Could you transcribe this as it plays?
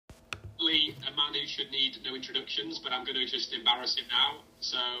Probably a man who should need no introductions, but I'm going to just embarrass him now.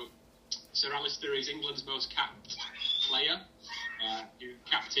 So, Sir Alastair is England's most capped player, who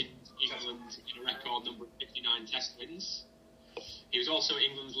captained England in a record number of 59 Test wins. He was also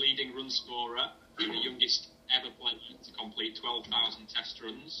England's leading run scorer, and the youngest ever player to complete 12,000 Test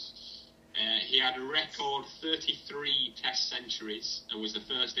runs. He had a record 33 Test centuries and was the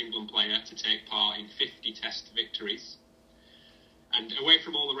first England player to take part in 50 Test victories. And away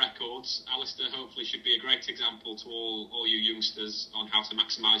from all the records, Alastair hopefully should be a great example to all you youngsters on how to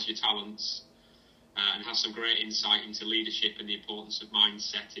maximise your talents, and has some great insight into leadership and the importance of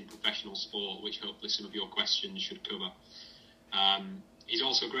mindset in professional sport, which hopefully some of your questions should cover. He's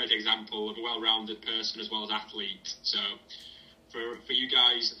also a great example of a well-rounded person as well as athlete. So for you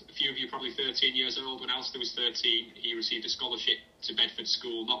guys, a few of you are probably 13 years old. When Alastair was 13, he received a scholarship to Bedford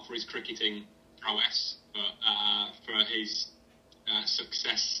School, not for his cricketing prowess, but for his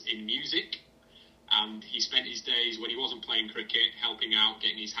success in music. And he spent his days when he wasn't playing cricket helping out,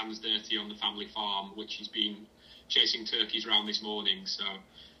 getting his hands dirty on the family farm, which he's been chasing turkeys around this morning. So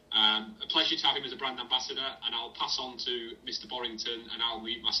a pleasure to have him as a brand ambassador, and I'll pass on to Mr. Borrington, and I'll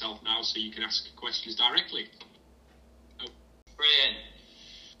mute myself now so you can ask questions directly. Brilliant.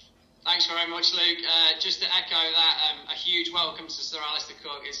 Thanks very much, Luke. Just to echo that, a huge welcome to Sir Alastair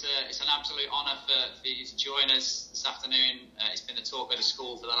Cook. It's an absolute honour for you to join us this afternoon. It's been the talk of the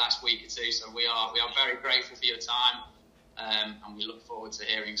school for the last week or two, so we are very grateful for your time, and we look forward to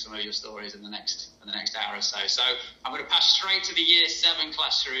hearing some of your stories in the next hour or so. So I'm going to pass straight to the Year 7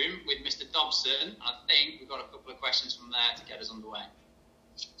 classroom with Mr. Dobson. I think we've got a couple of questions from there to get us underway.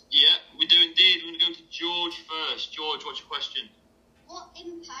 Yeah, we do indeed. We're going to go to George first. George, what's your question? What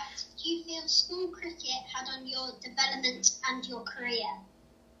impact do you feel school cricket had on your development and your career?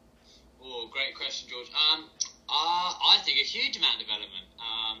 Oh, great question, George. I think a huge amount of development.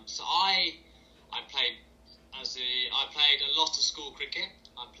 So I played a lot of school cricket.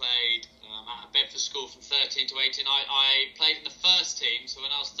 I played at Bedford School from 13 to 18. I played in the first team. So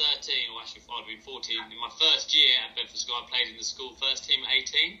when I was 13, or actually I'd been 14, in my first year at Bedford School, I played in the school first team at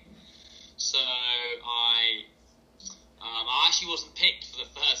 18. So I actually wasn't picked for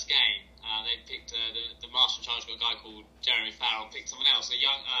the first game. They picked the master in charge, got a guy called Jeremy Farrell, picked someone else. A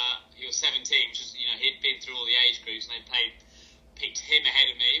young, he was 17, which is, he'd been through all the age groups, and they picked him ahead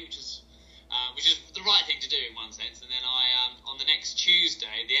of me, which is the right thing to do in one sense. And then on the next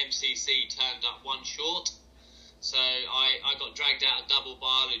Tuesday, the MCC turned up one short, so I got dragged out of double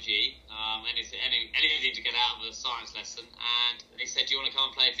biology, anything to get out of a science lesson, and they said, "Do you want to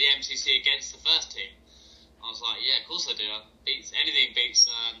come and play for the MCC against the first team?" I was like, yeah, of course I do. Anything beats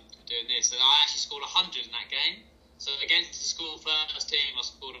doing this. And I actually scored 100 in that game. So against the school first team, I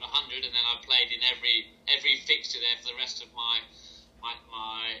scored 100, and then I played in every fixture there for the rest of my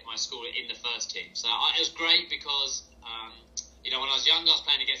school in the first team. So it was great because, when I was younger, I was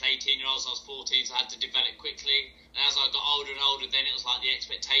playing against 18-year-olds, and I was 14, so I had to develop quickly. And as I got older and older, then it was like the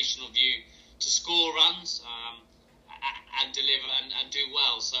expectation of you to score runs, and deliver and do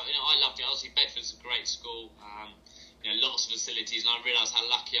well. So, I loved it. Obviously, Bedford's a great school, lots of facilities, and I realised how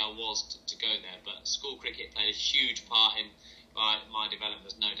lucky I was to go there. But school cricket played a huge part in my development,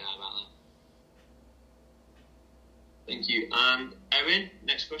 there's no doubt about that. Thank you. Erin,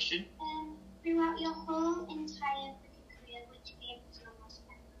 next question. Throughout your whole entire cricket career, which game was your most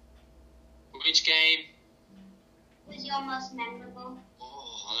memorable? Which game was your most memorable?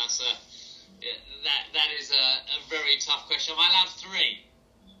 Oh, that is a very tough question. Am I allowed 3?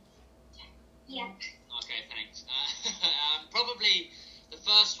 Yeah. Okay, thanks. Probably the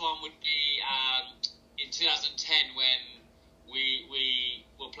first one would be in 2010 when we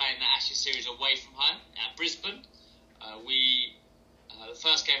were playing the Ashes series away from home at Brisbane. The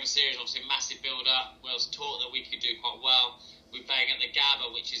first game of the series, obviously a massive build-up. We was taught that we could do quite well. We're playing at the Gabba,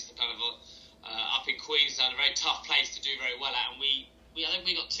 which is the kind of up in Queensland, a very tough place to do very well at, and I think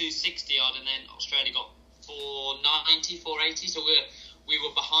we got 260 odd, and then Australia got 490, 480. So we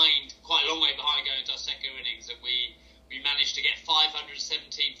were behind, quite a long way behind going into our second innings, and we managed to get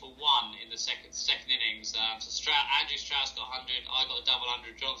 517 for 1 in the second innings. So Andrew Strauss got 100, I got a double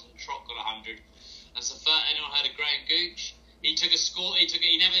 100, Jonathan Trott got 100. And so anyone heard of Graham Gooch? He took a score. He was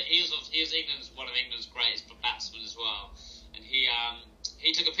one of England's greatest batsmen as well, and he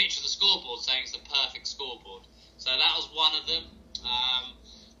took a picture of the scoreboard saying it's the perfect scoreboard. So that was one of them.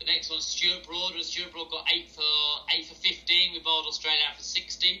 The next one, Stuart Broad. Stuart Broad got 8 for 15. We bowled Australia out for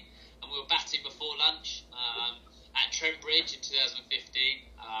 60, and we were batting before lunch at Trent Bridge in 2015.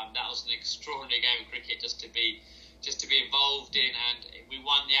 That was an extraordinary game of cricket just to be involved in, and we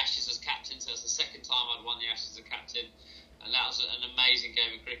won the Ashes as captain. So it's the second time I'd won the Ashes as captain, and that was an amazing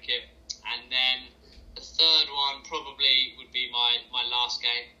game of cricket.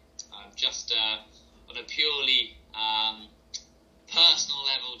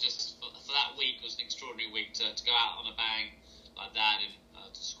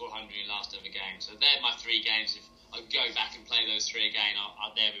 score 100 in your last ever game. So they're my 3 games. If I go back and play those 3 again,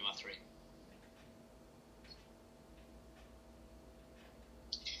 they'll be my 3.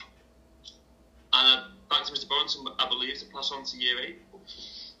 And back to Mr. Barrington, I believe, to pass on to Year 8.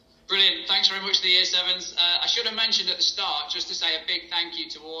 Brilliant. Thanks very much to the Year 7s. I should have mentioned at the start, just to say a big thank you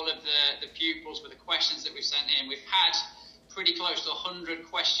to all of the pupils for the questions that we've sent in. We've had pretty close to 100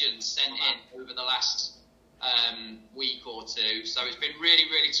 questions sent in over the last week or two. So it's been really,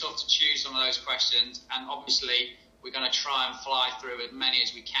 really tough to choose some of those questions. And obviously, we're going to try and fly through as many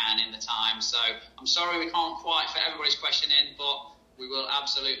as we can in the time. So I'm sorry we can't quite fit everybody's question in, but we will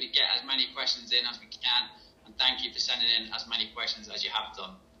absolutely get as many questions in as we can. And thank you for sending in as many questions as you have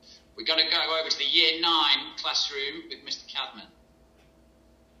done. We're going to go over to the Year 9 classroom with Mr. Cadman.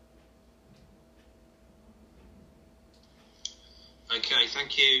 Okay,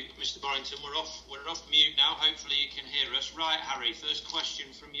 thank you, Mr. Barrington. We're off mute now. Hopefully you can hear us. Right, Harry, first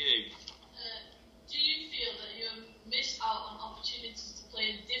question from you. Do you feel that you have missed out on opportunities to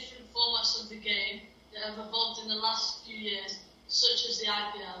play in different formats of the game that have evolved in the last few years, such as the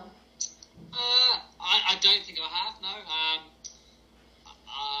IPL? I don't think I have, no.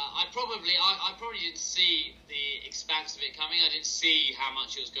 I probably didn't see the expanse of it coming. I didn't see how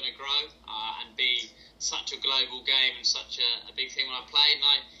much it was going to grow and be such a global game and such a big thing when I played.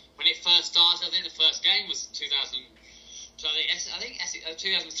 And when it first started, I think the first game was 2000. So I think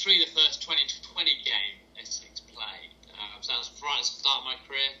 2003, the first 2020 game Essex played. So that was right at the start of my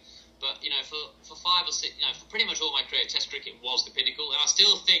career. But for 5 or 6, for pretty much all my career, Test cricket was the pinnacle, and I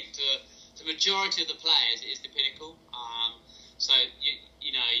still think the majority of the players is the pinnacle. So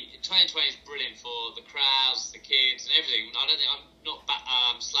 2020 is brilliant for the crowds, the kids, and everything. I'm not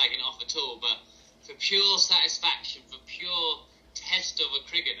slagging it off at all, but for pure satisfaction, for pure test of a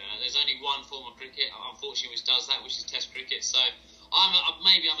cricketer, there's only one form of cricket, unfortunately, which does that, which is Test cricket. So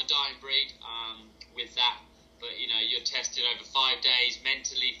maybe I'm a dying breed with that, but you're tested over 5 days,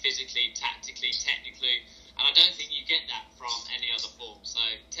 mentally, physically, tactically, technically, and I don't think you get that from any other form. So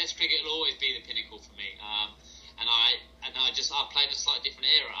Test cricket will always be the pinnacle for me. And I played in a slightly different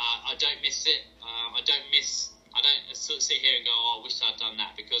era. I don't miss it. I don't sort of sit here and go, I wish I'd done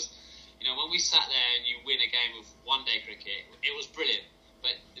that, because when we sat there and you win a game of one-day cricket, it was brilliant.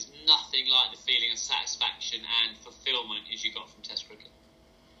 But there's nothing like the feeling of satisfaction and fulfilment as you got from Test cricket.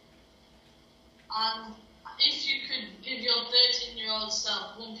 And if you could give your 13-year-old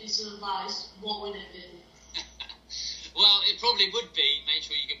self one piece of advice, what would it be? Well, it probably would be make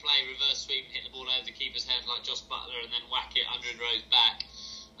sure you can play reverse sweep and hit the ball over the keeper's head like Joss Butler and then whack it 100 rows back,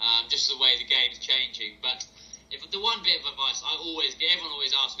 just the way the game's changing. But if the one bit of advice everyone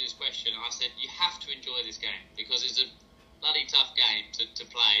always asks me this question, and I said, you have to enjoy this game, because it's a bloody tough game to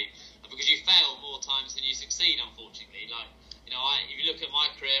play, because you fail more times than you succeed, unfortunately. If you look at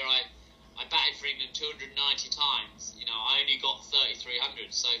my career, I batted for England 290 times. I only got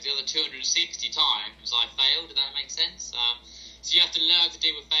 3,300. So the other 260 times I failed. Does that make sense? So you have to learn to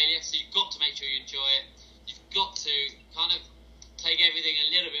deal with failure. So you've got to make sure you enjoy it. You've got to kind of take everything a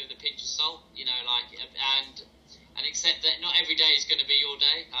little bit with a pinch of salt, and accept that not every day is going to be your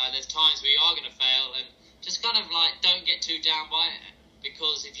day. There's times where you are going to fail, and just kind of don't get too down by it,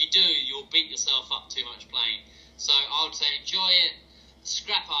 because if you do, you'll beat yourself up too much playing. So I would say enjoy it,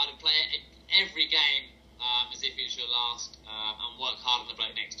 scrap hard and play it every game as if it's your last, and work hard on the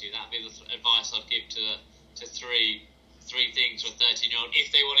bloke next to you. That'd be the advice I'd give to three things for a 13-year-old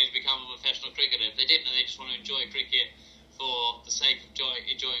if they wanted to become a professional cricketer. If they didn't, and they just want to enjoy cricket for the sake of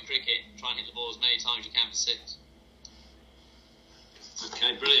enjoying cricket, try and hit the ball as many times as you can for 6.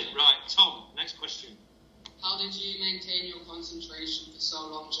 Okay, brilliant. Right, Tom, next question. How did you maintain your concentration for so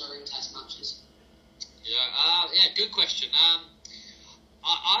long during Test matches? Yeah, good question.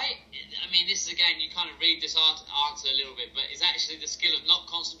 I mean, this is, again, you kind of read this answer a little bit, but it's actually the skill of not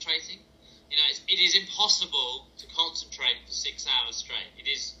concentrating. It is impossible to concentrate for 6 hours straight. It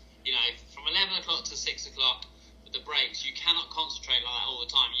is, from 11 o'clock to 6 o'clock with the breaks, you cannot concentrate like that all the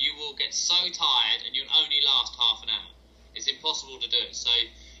time. You will get so tired and you'll only last half an hour. It's impossible to do it. So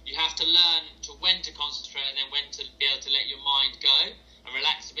you have to learn when to concentrate and then when to be able to let your mind go and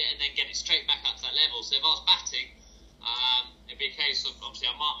relax a bit and then get it straight back up to that level. So if I was batting, it'd be a case of, obviously,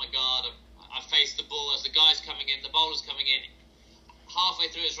 I mark my guard, I face the ball as the guy's coming in, the bowler's coming in.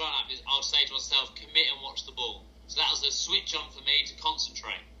 Halfway through his run-up, I would say to myself, commit and watch the ball. So that was a switch on for me to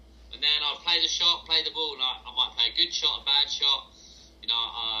concentrate. And then I'd play the shot, play the ball, and I might play a good shot, a bad shot.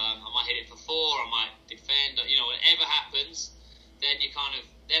 I might hit it for 4, I might defend, whatever happens, then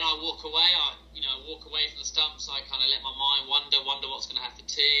I walk away, walk away from the stumps, I kind of let my mind wonder what's going to have for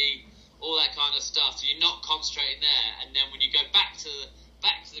tea, all that kind of stuff. So you're not concentrating there, and then when you go back to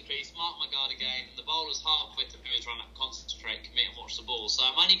the crease, mark my guard again, and the bowler's halfway to his run up, concentrate, commit, and watch the ball. So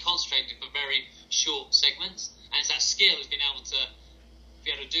I'm only concentrating for very short segments, and it's that skill of being able to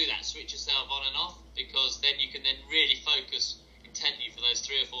do that, switch yourself on and off, because then you can then really focus intently for those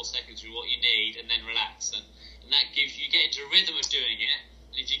 3 or 4 seconds with what you need, and then relax, and that gives you get into a rhythm of doing it.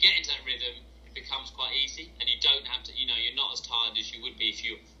 And if you get into that rhythm, it becomes quite easy, and you don't have to, you're not as tired as you would be if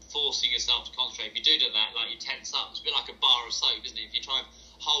you're forcing yourself to concentrate. If you do that, like, you tense up. It's a bit like a bar of soap, isn't it? If you try and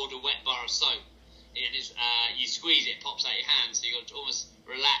hold a wet bar of soap, and you squeeze it, it pops out your hand, so you've got to almost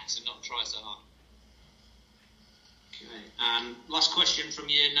relax and not try so hard. Okay, and last question from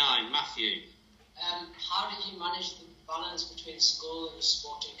Year 9, Matthew. How did you manage the balance between school and your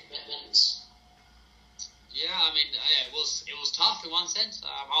sporting commitments? Yeah, I mean, it was tough in one sense.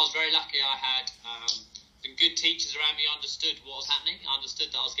 I was very lucky. I had some good teachers around me who understood what was happening. I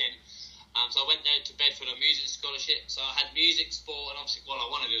understood that I was getting. So I went there to Bedford on music scholarship. So I had music, sport, and obviously what I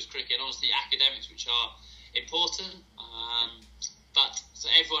wanted was cricket, and obviously academics, which are important. But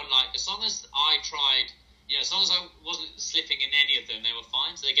so everyone, like, as long as I tried, as long as I wasn't slipping in any of them, they were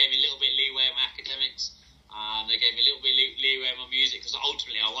fine. So they gave me a little bit leeway on my academics. They gave me a little bit leeway on my music, because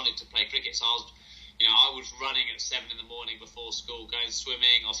ultimately I wanted to play cricket. So I was running at 7 in the morning before school, going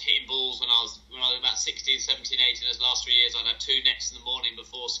swimming. I was hitting balls when I was about 16, 17, 18. Those last 3 years, I'd have 2 nets in the morning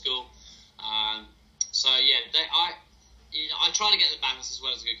before school. I try to get the balance as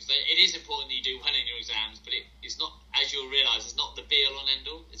well as good, because it is important that you do well in your exams, but it's not, as you'll realise, it's not the be-all and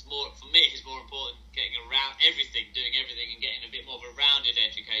end-all. It's more, for me, it's more important getting around everything, doing everything, and getting a bit more of a rounded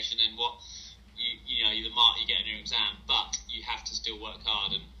education than what the mark you get in your exam. But you have to still work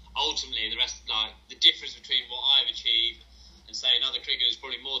hard, and ultimately the rest, like, the difference between what I've achieved and say another cricketer who's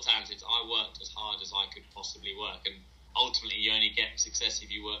probably more talented, I worked as hard as I could possibly work, and ultimately you only get success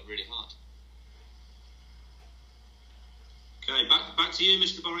if you work really hard. Okay, back to you,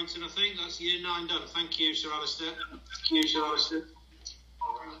 Mr. Borrington. I think that's Year 9 done. Thank you, Sir Alastair. Brilliant.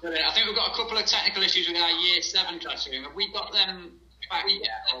 I think we've got a couple of technical issues with our Year 7 classroom. Have we got them back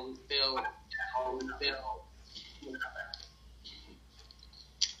yet, or are we still...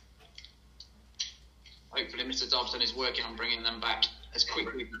 Hopefully Mr. Dobson is working on bringing them back as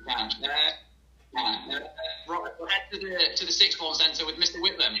quickly as we can. Right, we'll head to the sixth form centre with Mr.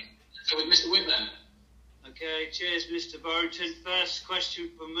 Whitlam. Okay, cheers, Mr. Borrington. First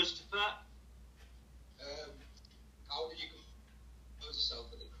question from Mustafa. How did you compose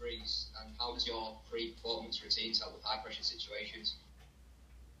yourself at the crease, and how does your pre-performance routine help with high-pressure situations?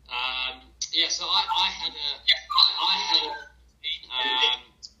 So I had a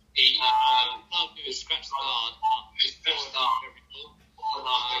scratch the guard every ball.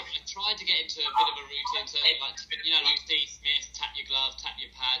 I tried to get into a bit of a routine to, like Steve Smith, tap your glove, tap your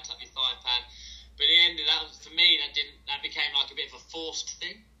pad, tap your thigh pad. But at the end of that, for me, that became like a bit of a forced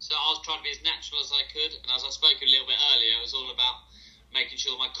thing. So I was trying to be as natural as I could, and as I spoke a little bit earlier, it was all about making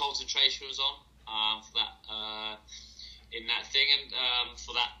sure my concentration was on for that in that thing, and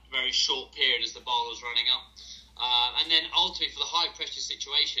for that very short period as the bowler was running up. And then ultimately for the high pressure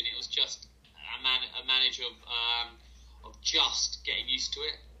situation, it was just a manage of just getting used to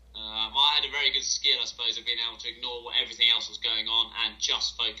it. I had a very good skill, I suppose, of being able to ignore what everything else was going on and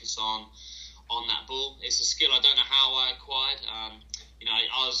just focus on that ball. It's a skill I don't know how I acquired. I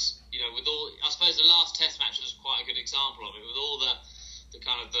was, with all, I suppose the last Test match was quite a good example of it, with all the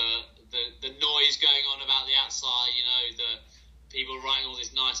kind of the noise going on about the outside, the people writing all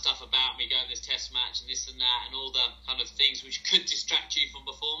this nice stuff about me going this Test match and this and that, and all the kind of things which could distract you from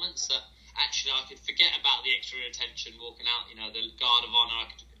performance, that actually I could forget about the extra attention walking out, the guard of honour.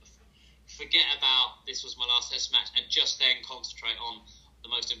 I could forget about this was my last Test match and just then concentrate on the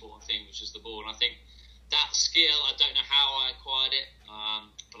most important thing, which is the ball. And I think that skill, I don't know how I acquired it,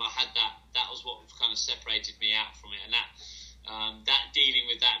 but I had that. That was what kind of separated me out from it, and that dealing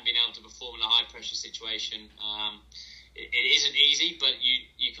with that and being able to perform in a high pressure situation, it isn't easy, but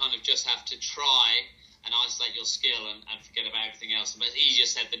you kind of just have to try and isolate your skill and forget about everything else. But it's easier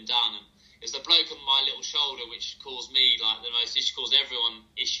said than done. And it's the bloke on my little shoulder which caused me like the most issues, caused everyone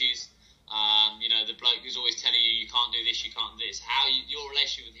issues. The bloke who's always telling you can't do this, you can't do this. Your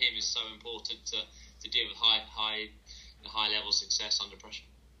relationship with him is so important to deal with high level success under pressure.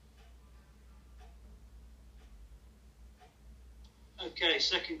 Okay,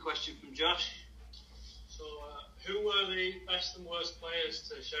 second question from Josh. So, who were the best and worst players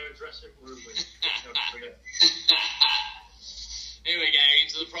to share a dressing room with? Here we go,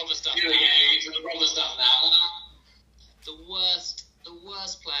 into the proper stuff now. The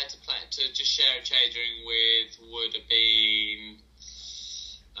worst player to just share a changing room with would have been.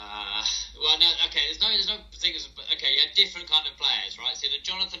 There's no thing. Okay, you had different kind of players, right? he had a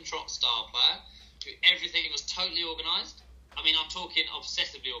Jonathan Trott style player who everything was totally organised. I mean, I'm talking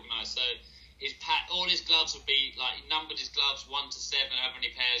obsessively organised. So all his gloves would be like, he numbered his gloves 1 to 7, however many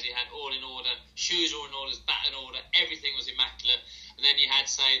pairs he had, all in order. Shoes all in order, his bat in order. Everything was immaculate. And then you had,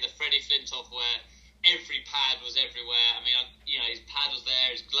 say, the Freddie Flintoff where every pad was everywhere. I mean, his pad was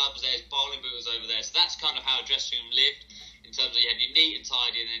there, his glove was there, his bowling boot was over there. So that's kind of how a dressing room lived, in terms of you had your neat and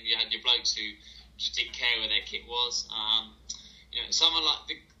tidy, and then you had your blokes who just didn't care where their kit was. Someone like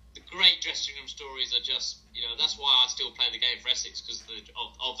the great dressing room stories are just, that's why I still play the game for Essex, because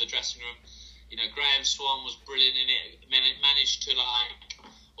of the dressing room. Graham Swan was brilliant in it. Managed to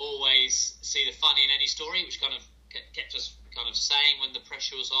always see the funny in any story, which kind of kept us kind of sane when the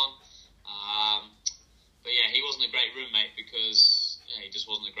pressure was on. But yeah, he wasn't a great roommate because he just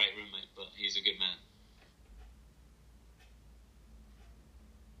wasn't a great roommate. But he's a good man.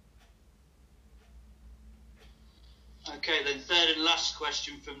 Okay, then third and last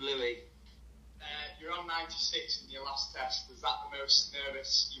question from Louis. You're on 96 in your last test. Was that the most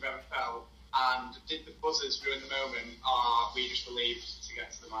nervous you've ever felt? And did the buzzers ruin the moment, or were you just relieved to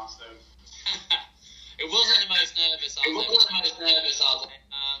get to the milestone? It wasn't the most nervous. I was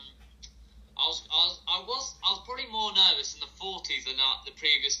probably more nervous in the 40s than the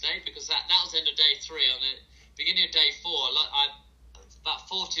previous day, because that was the end of day 3. On the beginning of day 4, about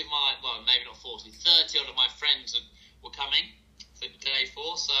 40 of my, well, maybe not 40, 30 odd of my friends were coming for day 4.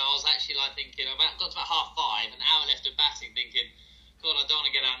 So I was actually thinking, got to about 5:30, an hour left of batting, thinking, God, I don't want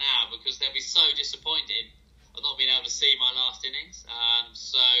to get out now because they'll be so disappointed of not being able to see my last innings.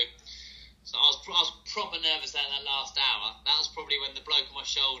 So I was proper nervous at that last hour. That was probably when the bloke on my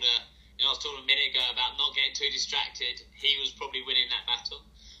shoulder, I was talking a minute ago about not getting too distracted. He was probably winning that battle.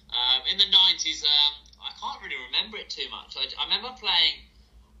 In the 90s, I can't really remember it too much. I remember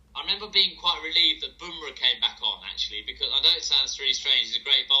being quite relieved that Bumrah came back on, actually, because I know it sounds really strange. He's a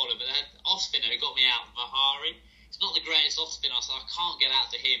great bowler, but they had off spinner who got me out, Vihari. It's not the greatest off spinner, so I can't get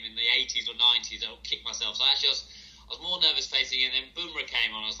out to him in the 80s or 90s. I'll kick myself. So I was more nervous facing him. Then Bumrah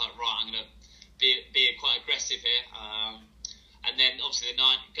came on. I was like, right, I'm going to be quite aggressive here. And then obviously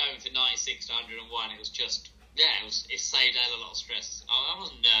going to 96 to 101, it was just, it saved out a lot of stress. I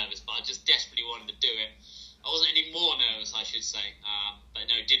wasn't nervous, but I just desperately wanted to do it. I wasn't any more nervous, I should say. But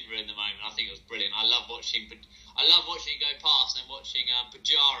no, it didn't ruin the moment. I think it was brilliant. I love watching it go past, and watching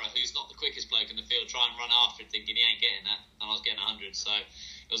Pujara, who's not the quickest bloke in the field, try and run after it, thinking he ain't getting that, and I was getting 100. So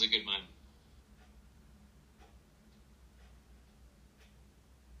it was a good moment.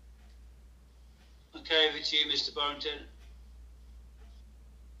 Okay, over to you, Mr. Barrington.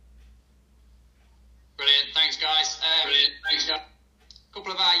 Brilliant. Thanks, guys. A couple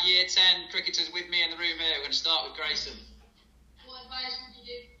of our Year 10 cricketers with me in the room here. We're going to start with Grayson. What advice would you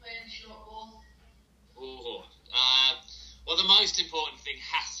give for playing short ball? Well, the most important thing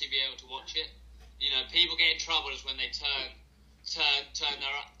has to be able to watch it. People get in trouble is when they turn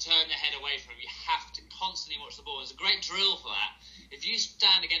their head away from it. You have to constantly watch the ball. There's a great drill for that. If you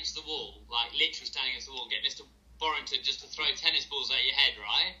stand against the wall, literally standing against the wall, and get Mr. Barrington just to throw tennis balls at your head,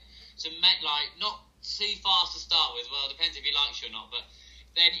 right? So not too fast to start with. Well, it depends if he likes you or not, but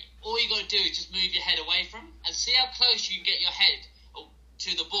then all you got to do is just move your head away from him and see how close you can get your head to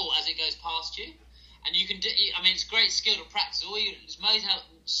the ball as it goes past you. And you can do, it's great skill to practice. Just make how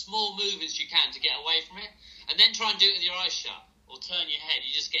small movements you can to get away from it, and then try and do it with your eyes shut or turn your head. You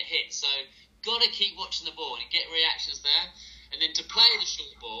just get hit. So got to keep watching the ball and get reactions there. And then to play the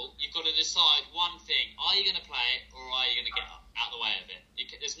short ball, you've got to decide one thing: are you going to play it, or are you going to get out of the way of it?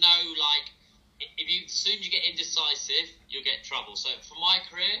 There's no as soon as you get indecisive, you'll get trouble. So for my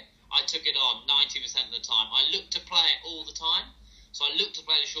career, I took it on 90% of the time. I looked to play it all the time. So I looked to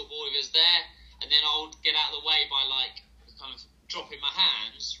play the short ball if it was there, and then I would get out of the way by kind of dropping my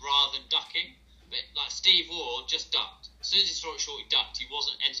hands rather than ducking. But Steve Ward just ducked. As soon as he saw it short, he ducked. He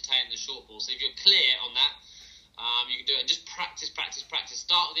wasn't entertaining the short ball. So if you're clear on that, you can do it. And just practice.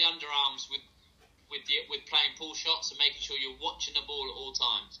 Start with the underarms with playing pull shots and making sure you're watching the ball at all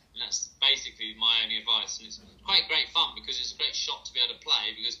times. And that's basically my only advice. And it's quite great fun because it's a great shot to be able to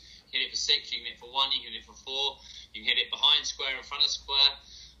play, because you can hit it for 6, you can hit it for 1, you can hit it for 4, you can hit it behind square, in front of square.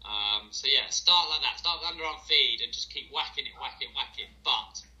 Start like that. Start with underarm feed and just keep whacking it,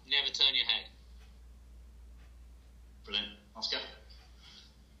 but never turn your head. Brilliant. Oscar?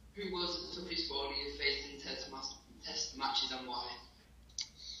 Who was the toughest bowler you faced in test matches and why?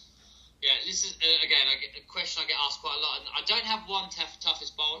 Yeah, this is, again, a question I get asked quite a lot. And I don't have one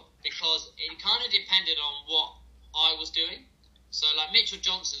toughest bowler because it kind of depended on what I was doing. So, Mitchell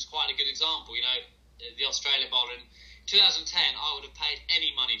Johnson's quite a good example, the Australian bowler. In 2010, I would have paid any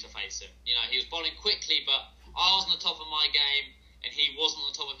money to face him. He was bowling quickly, but I was on the top of my game, and he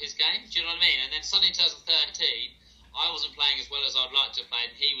game. Do you know what I mean? And then suddenly in 2013, I wasn't playing as well as I'd like to play,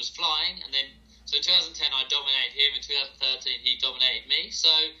 and he was flying. And then, so in 2010, I dominated him. In 2013, he dominated me.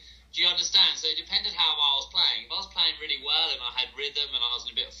 So, do you understand? So it depended how I was playing. If I was playing really well and I had rhythm and I was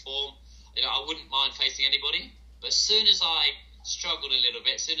in a bit of form, I wouldn't mind facing anybody. But as soon as I struggled a little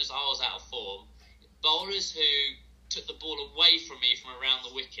bit, as soon as I was out of form, bowlers who took the ball away from me from around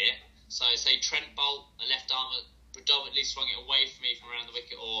the wicket, so say Trent Bolt, a left armer, predominantly swung it away from me from around the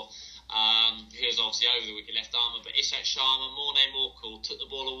wicket, or who was obviously over the wicket, left armer, but Ishaq Sharma, Morne Morkul took the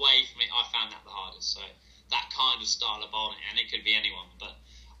ball away from me. I found that the hardest. So that kind of style of bowling, and it could be anyone. But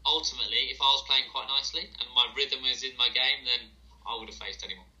ultimately, if I was playing quite nicely and my rhythm was in my game, then I would have faced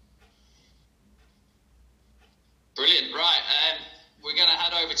anyone. Brilliant. Right, we're going to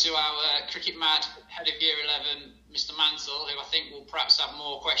head over to our cricket mad head of Year 11, Mr. Mansell, who I think will perhaps have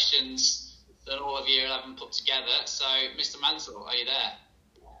more questions than all of Year 11 put together. So, Mr. Mansell, are you there?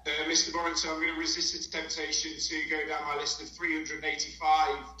 Mr. Borrington, I'm going to resist the temptation to go down my list of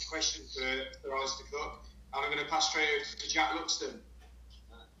 385 questions for Sir Alastair Cook, and I'm going to pass straight over to Jack Luxton.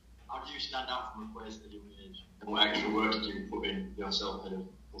 How do you stand out from the players that you manage? And what extra work did you put in yourself ahead of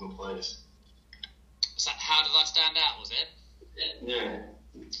other players? So how did I stand out, was it? Yeah.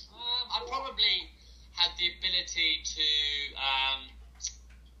 I probably had the ability to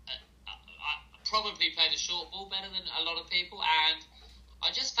probably play the short ball better than a lot of people, and I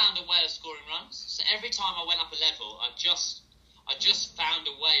just found a way of scoring runs. So every time I went up a level, I just found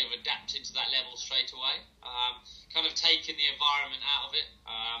a way of adapting to that level straight away. Kind of taking the environment out of it,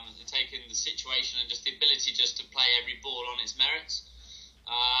 taking the situation and just the ability just to play every ball on its merits.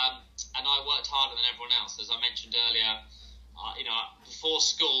 And I worked harder than everyone else, as I mentioned earlier. Before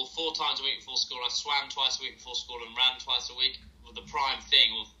school, 4 times a week before school, I swam twice a week before school and ran twice a week. With the prime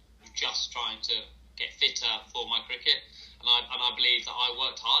thing of just trying to get fitter for my cricket, and I believe that I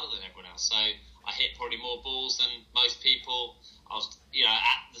worked harder than everyone else. So I hit probably more balls than most people. I was,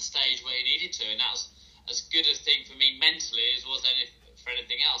 at the stage where you needed to, and that was as good a thing for me mentally as was for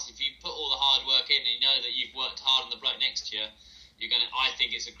anything else. If you put all the hard work in and you know that you've worked hard on the bloke next year, I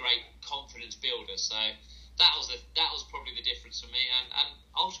think it's a great confidence builder. So that was probably the difference for me, and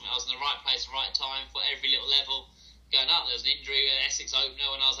ultimately I was in the right place, the right time for every little level going up. There was an injury at Essex opener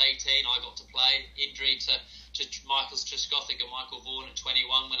when I was 18. I got to play. Injury to Michael Trescothick and Michael Vaughan at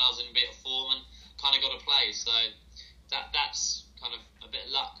 21 when I was in a bit of form, and kind of got to play. So that's kind of a bit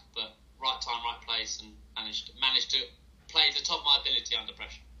of luck, but right time, right place, and managed to play to the top of my ability under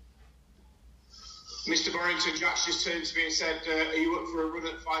pressure. Mr. Borrington, Jack's just turned to me and said, are you up for a run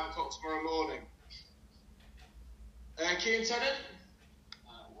at 5 o'clock tomorrow morning? Kean Tennant?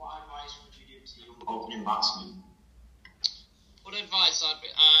 What advice would you give to your opening batsmen? What advice I'd be...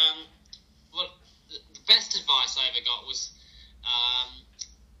 the best advice I ever got was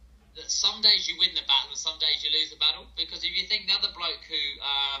that some days you win the battle and some days you lose the battle. Because if you think the other bloke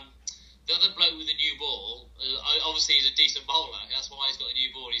with the new ball, obviously he's a decent bowler. That's why he's got a new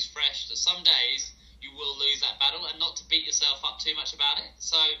ball. He's fresh. So some days you will lose that battle, and not to beat yourself up too much about it.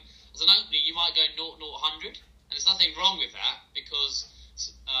 So as an opener, you might go 0-0-100, and there's nothing wrong with that, because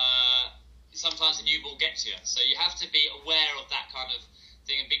sometimes the new ball gets you. So you have to be aware of that kind of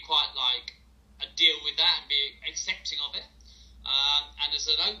thing and be quite deal with that and be accepting of it. And as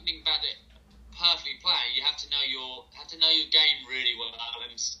an opening batter, perfectly playing, you have to know your game really well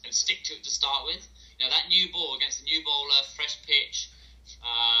and stick to it to start with. That new ball against a new bowler, fresh pitch,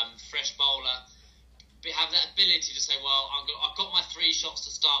 fresh bowler. Have that ability to say, well, I've got my 3 shots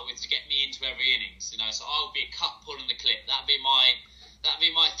to start with to get me into every innings. So I'll be a cut, pull, and the clip. That'd be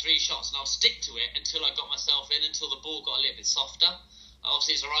my 3 shots, and I'll stick to it until I got myself in, until the ball got a little bit softer.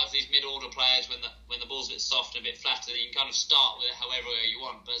 Obviously, it's alright for these mid-order players when the ball's a bit softer, a bit flatter. You can kind of start with it however you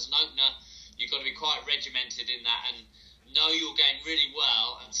want. But as an opener, you've got to be quite regimented in that and know your game really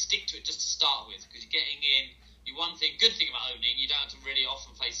well and stick to it just to start with. Because you're getting in. Good thing about opening, you don't have to really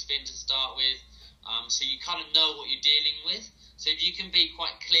often play spin to start with. So you kind of know what you're dealing with. So if you can be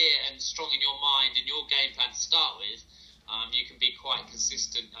quite clear and strong in your mind in your game plan to start with, you can be quite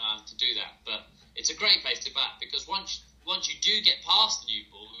consistent to do that. But it's a great place to bat, because once you do get past the new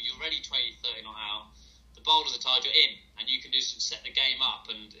ball, you're already 20-30 not out, the bowlers are tired, you're in, and you can set the game up,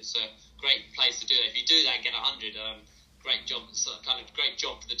 and it's a great place to do it. If you do that and get 100, great job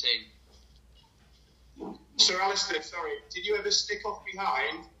for the team. Sir Alastair, sorry, did you ever stick off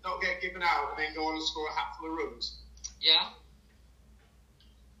behind, not get given out, and then go on and score a hatful of runs? Yeah.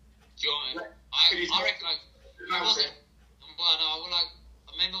 Do you want me? I reckon I wasn't. Well, no, I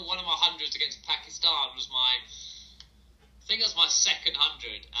remember one of my hundreds against Pakistan was my think it was my second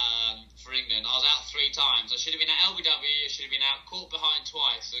 100 for England. I was out 3 times. I should have been at LBW. I should have been out caught behind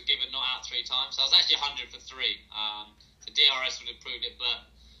twice. So given not out 3 times. So I was actually 100 for 3. The DRS would have proved it,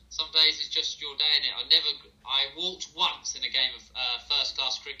 but some days it's just your day in it. I walked once in a game of first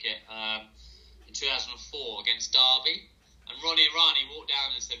class cricket in 2004 against Derby, and Ronnie Irani walked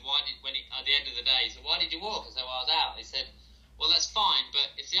down and said, at the end of the day, he said, "Why did you walk?" I said, "Well, I was out." He said, "Well, that's fine,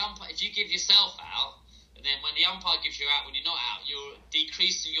 but if you give yourself out, and then when the umpire gives you out when you're not out, you're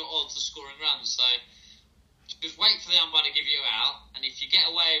decreasing your odds of scoring runs. So just wait for the umpire to give you out, and if you get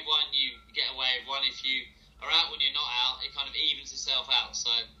away with one, you get away with one. If you are out when you're not out, it kind of evens itself out. So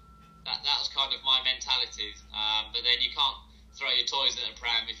that was kind of my mentality. But then you can't throw your toys at the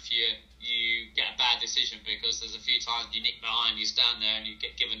pram if you get a bad decision, because there's a few times you nick behind, you stand there and you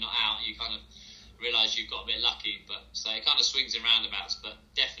get given not out, you kind of realise you've got a bit lucky. But so it kind of swings in roundabouts, but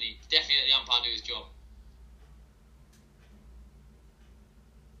definitely let the umpire do his job.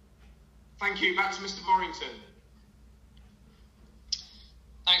 Thank you. Back to Mr. Borrington.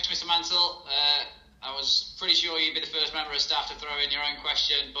 Thanks, Mr. Mansell. I was pretty sure you'd be the first member of staff to throw in your own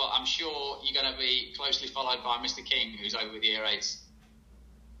question, but I'm sure you're going to be closely followed by Mr. King, who's over with the Year 8s.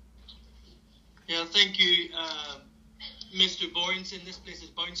 Yeah, thank you, Mr. Borrington. This place is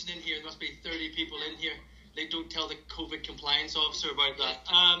bouncing in here. There must be 30 people in here. They don't tell the COVID compliance officer about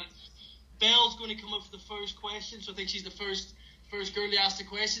that. Belle's going to come up for the first question, so I think she's the first girl to ask the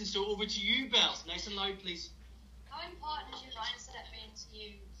question. So over to you, Belle. Nice and loud, please. How important has your mindset been to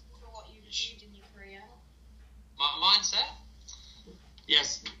you for what you've achieved in your career? My mindset?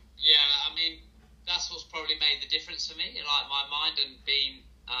 Yes. Yeah, I mean, that's what's probably made the difference for me. Like my mind and being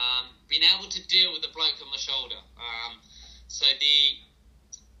able to deal with the bloke on my shoulder. So the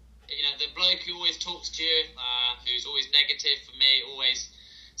bloke who always talks to you, who's always negative for me, always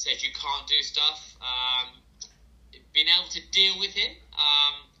says you can't do stuff. Being able to deal with him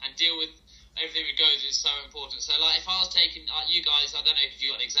and deal with everything that goes is so important. So, like, if I was taking, like, you guys, I don't know if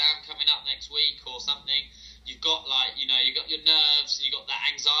you've got an exam coming up next week or something, you've got, like, you've got your nerves and you've got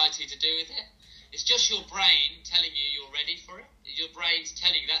that anxiety to do with it. It's just your brain telling you you're ready for it. Your brain's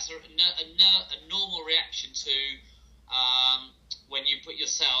telling you that's a normal reaction to when you put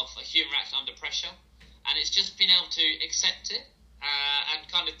yourself, a human reaction under pressure. And it's just being able to accept it and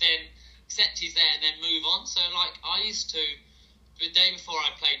kind of then accept he's there and then move on. So, like, I used to, the day before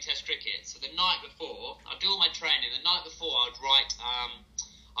I played Test cricket, so the night before, I'd do all my training. The night before, I'd write,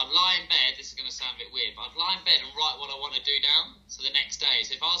 I'd lie in bed, this is going to sound a bit weird, but I'd lie in bed and write what I want to do down. So the next day,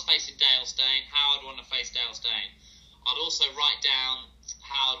 so if I was facing Dale Steyn, how I'd want to face Dale Steyn. I'd also write down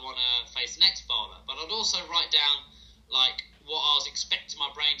how I'd want to face the next bowler. But I'd also write down, like, what I was expecting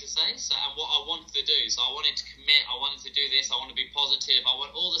my brain to say, and what I wanted to do. So I wanted to commit, I wanted to do this, I want to be positive, I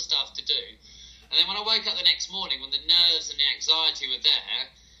want all the stuff to do. And then when I woke up the next morning, when the nerves and the anxiety were there,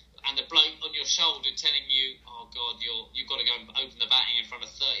 and the bloke on your shoulder telling you, oh God, you've got to go and open the batting in front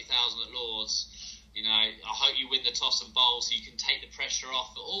of 30,000 at Lords, I hope you win the toss and bowl so you can take the pressure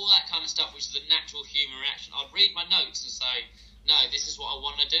off, all that kind of stuff, which is a natural human reaction. I'd read my notes and say, no, this is what I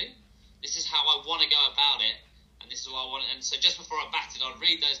want to do, this is how I want to go about it, and this is what I want. And so just before I batted, I'd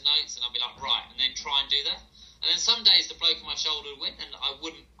read those notes and I'd be like, right, and then try and do that. And then some days the bloke on my shoulder would win, and I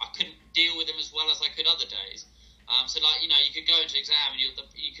couldn't deal with him as well as I could other days. So, like, you could go into exam and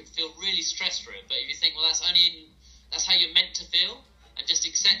you could feel really stressed for it. But if you think, well, that's how you're meant to feel, and just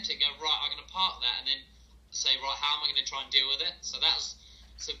accept it, go, right, I'm going to park that, and then say, right, how am I going to try and deal with it? So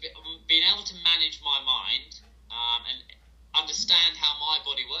being able to manage my mind and understand how my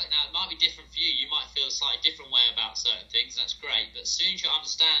body works. Now, it might be different for you. You might feel a slightly different way about certain things. That's great. But as soon as you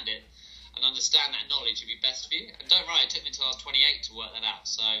understand it, and understand that knowledge, would be best for you. And don't worry, it took me until I was 28 to work that out.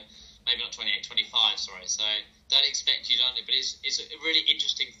 So maybe not 28, 25, sorry. So don't expect you to do it, but it's a really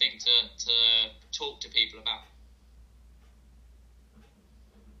interesting thing to talk to people about.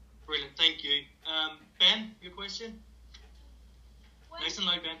 Brilliant, thank you. Ben, your question? Nice and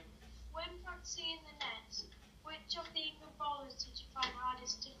loud, Ben. When practicing in the nets, which of the England bowlers did you find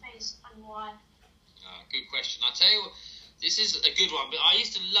hardest to face and why? Good question. I tell you what, this is a good one, but I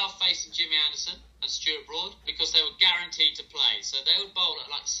used to love facing Jimmy Anderson and Stuart Broad because they were guaranteed to play. So they would bowl at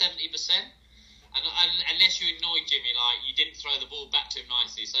like 70%, and unless you annoyed Jimmy, like you didn't throw the ball back to him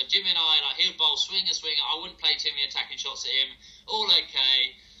nicely. So Jimmy and I, like, he would bowl swinger. I wouldn't play Jimmy attacking shots at him. All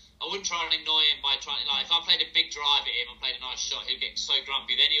okay. I wouldn't try and annoy him by trying, like, if I played a big drive at him and played a nice shot, he'd get so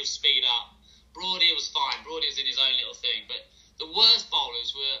grumpy. Then he'll speed up. Broadie was fine. Broadie was in his own little thing. But the worst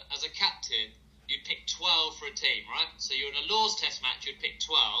bowlers were, as a captain, you'd pick 12 for a team, right? So you're in a Lord's Test match, you'd pick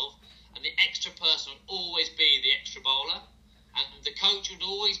 12, and the extra person would always be the extra bowler. And the coach would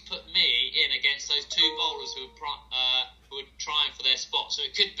always put me in against those two bowlers who were who are trying for their spot. So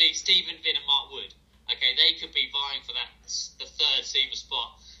it could be Stephen Vinn and Mark Wood. Okay, they could be vying for the third seamer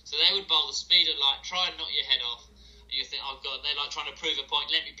spot. So they would bowl the speed of light, try and knock your head off. And you think, oh God, they're like trying to prove a point.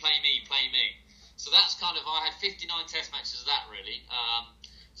 Let me play me, play me. So that's kind of, I had 59 test matches of that really.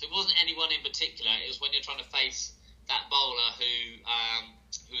 So it wasn't anyone in particular. It was when you're trying to face that bowler who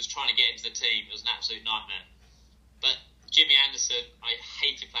was trying to get into the team. It was an absolute nightmare. But Jimmy Anderson, I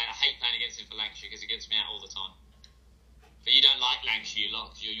hate playing against him for Lancashire because he gets me out all the time. But you don't like Lancashire a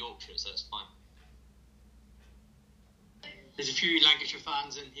lot because you're Yorkshire, so it's fine. There's a few Lancashire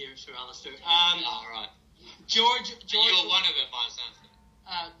fans in here, Sir Alastair. All right. George. You're one of them, by the sounds of it.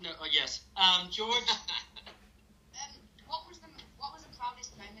 No. Yes. George. What was the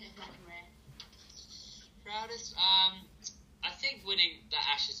proudest moment of your career? Proudest? I think winning the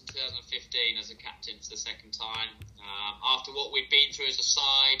Ashes in 2015 as a captain for the second time. After what we'd been through as a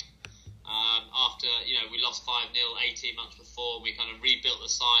side, after we lost 5-0 18 months before, we kind of rebuilt the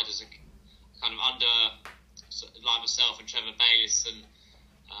side as a kind of under like myself and Trevor Bayliss and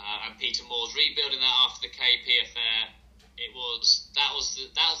Peter Moore's rebuilding that after the KP affair. That was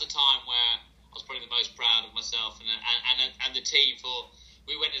the time where I was probably the most proud of myself and the team for.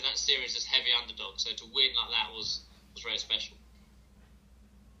 We went into that series as heavy underdogs, so to win like that was very special.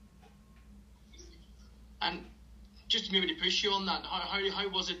 And just to maybe to push you on that, how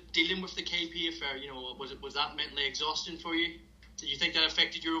was it dealing with the KP affair? Was that mentally exhausting for you? Did you think that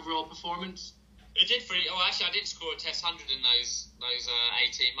affected your overall performance? It did actually I did score a Test 100 in those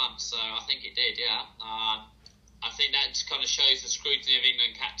 18 months, so I think it did, yeah. I think that just kind of shows the scrutiny of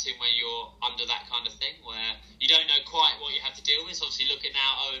England captain when you're under that kind of thing, where you don't know quite what you have to deal with. So obviously, look at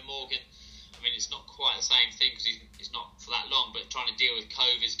now Owen Morgan. I mean, it's not quite the same thing because he's not for that long, but trying to deal with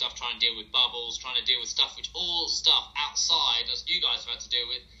COVID stuff, trying to deal with bubbles, trying to deal with stuff all stuff outside, as you guys have had to deal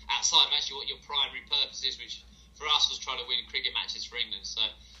with, outside of actually what your primary purpose is, which for us was trying to win cricket matches for England. So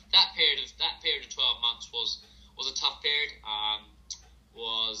that period of 12 months was a tough period.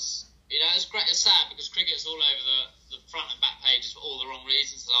 It's great. It's sad because cricket's all over the front and back pages for all the wrong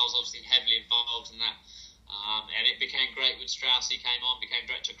reasons. And I was obviously heavily involved in that, and it became great when Strauss came on, became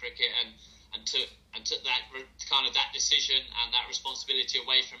director of cricket, and took that kind of that decision and that responsibility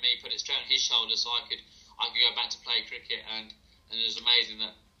away from me, put it straight on his shoulders, so I could go back to play cricket. And it was amazing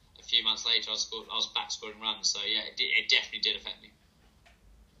that a few months later I was back scoring runs. So yeah, it definitely did affect me.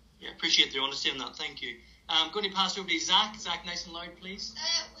 Yeah, appreciate the honesty on that. Thank you. I'm going to pass over to Zach. Zach, nice and loud, please.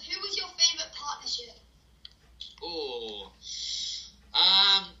 Who was your favourite partnership?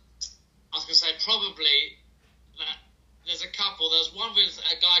 I was going to say probably there's a couple. There was one with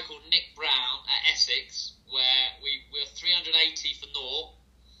a guy called Nick Brown at Essex, where we were 380 for naught,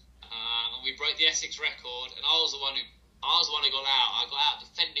 and we broke the Essex record. And I was the one who got out. I got out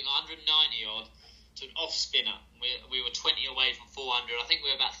defending 190 odd to an off spinner. We were 20 away from 400. I think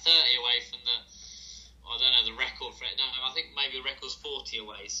we were about 30 away from the record for it. No, I think maybe the record was 40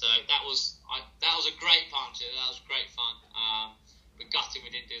 away. So that was a great partnership. That was great fun. But gutting we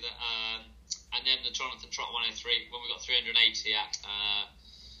didn't do that. And then the Jonathan Trott 103 when we got 380 at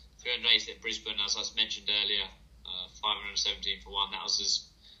Brisbane, as I mentioned earlier, 517 for one. That was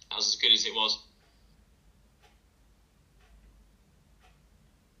as good as it was.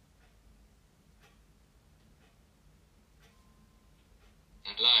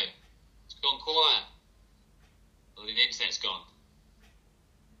 Hello. It's gone quiet. Well, the internet's gone.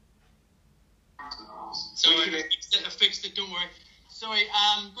 Sorry, I fixed it, don't worry. Sorry,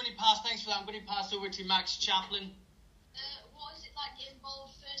 thanks for that. I'm going to pass over to Max Chaplin. What was it like getting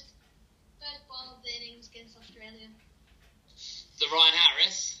bowled first ball of the innings against Australia? The Ryan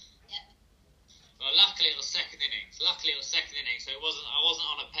Harris? Yep. Well, luckily it was second innings, so I wasn't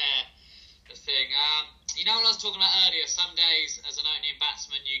on a pair thing. What I was talking about earlier, some days as an opening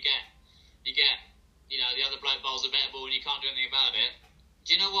batsman you get the other bloke bowls a better ball and you can't do anything about it.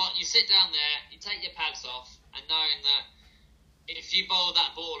 Do you know what? You sit down there, you take your pads off, and knowing that if you bowled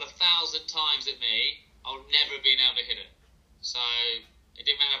that ball 1,000 times at me, I would never have been able to hit it. So it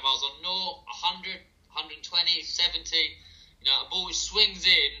didn't matter if I was on 0, 100, 120, 70. A ball which swings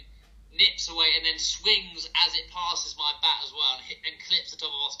in, nips away, and then swings as it passes my bat as well, and clips the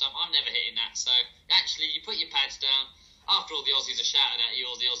top of off stump. I'm never hitting that. So actually, you put your pads down. After all the Aussies are shouting at you,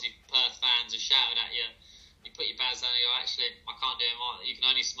 all the Aussie Perth fans are shouting at you, you put your pads down and you go, actually, I can't do it. You can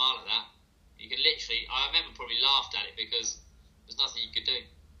only smile at that. You can literally, I remember probably laughed at it because there's nothing you could do.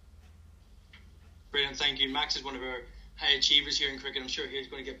 Brilliant, thank you. Max is one of our high achievers here in cricket. I'm sure he's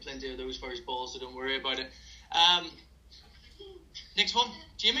going to get plenty of those for his balls, so don't worry about it. Next one,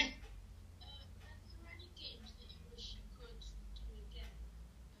 Jamie.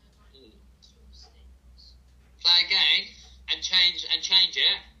 Play again? change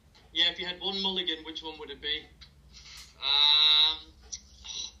it. Yeah, if you had one mulligan, which one would it be?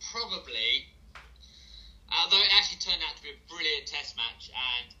 Probably. Although it actually turned out to be a brilliant test match,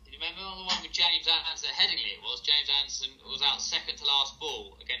 and you remember the one with James Anderson at Headingley? It was James Anderson was out second to last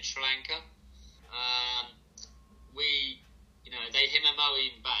ball against Sri Lanka. Him and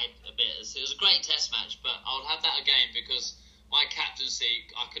Moeen batted a bit. It was a great test match, but I'll have that again because my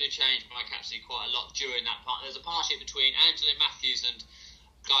captaincy, I could have changed my captaincy quite a lot during that part. There's a partnership between Angela Matthews and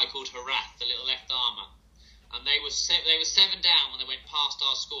a guy called Harath, the little left armer, and they were 7 down when they went past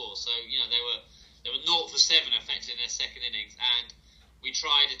our score. So they were 0 for 7 effectively in their second innings, and we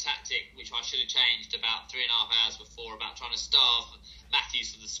tried a tactic which I should have changed about 3.5 hours before, about trying to starve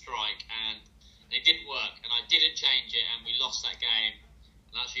Matthews for the strike, and it didn't work, and I didn't change it, and we lost that game.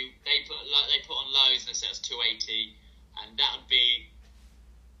 And actually, they put on lows and they set us 280, and that would be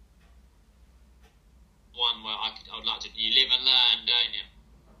one where I would like to. You live and learn, don't you?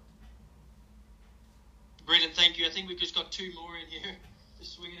 Brilliant, thank you. I think we've just got 2 more in here,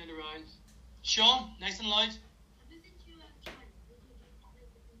 just swinging it around. Sean, nice and light.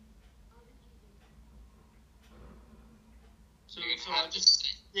 I'll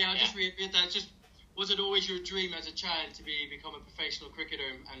just reiterate that. Was it always your dream as a child to become a professional cricketer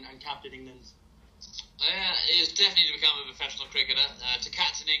and captain England? It was definitely to become a professional cricketer. To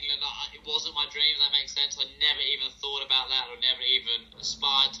captain England, it wasn't my dream, if that makes sense. I never even thought about that or never even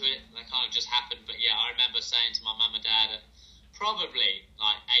aspired to it. That kind of just happened. But yeah, I remember saying to my mum and dad at probably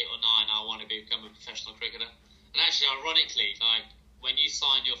like 8 or 9, I want to become a professional cricketer. And actually, ironically, like when you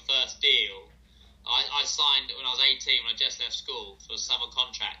sign your first deal, I signed when I was 18 when I just left school for a summer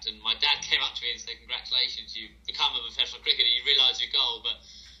contract, and my dad came up to me and said, "Congratulations, you've become a professional cricketer. You realise your goal, but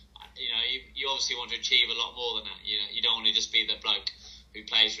you obviously want to achieve a lot more than that. You don't want to just be the bloke who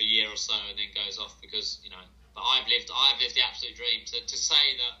plays for a year or so and then goes off because But I've lived the absolute dream to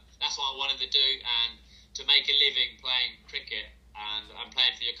say that that's what I wanted to do, and to make a living playing cricket and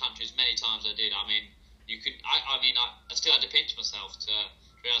playing for your country as many times as I did. I mean, I still had to pinch myself to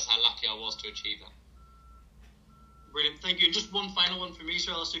realise how lucky I was to achieve that. Brilliant, thank you. And just one final one for me,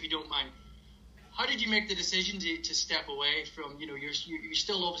 Sir Alastair, if you don't mind. How did you make the decision to step away from, you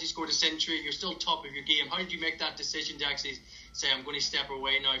still obviously scored a century, you're still top of your game. How did you make that decision to actually say, I'm going to step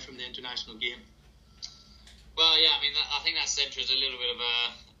away now from the international game? Well, yeah, I think that century is a little bit of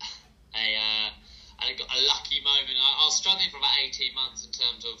a lucky moment. I was struggling for about 18 months in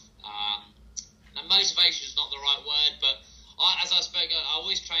terms of, motivation is not the right word, but as I spoke, I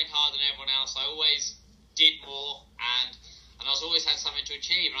always trained harder than everyone else. I always did more, and I always had something to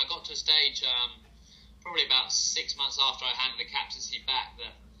achieve. And I got to a stage, probably about 6 months after I handed the captaincy back,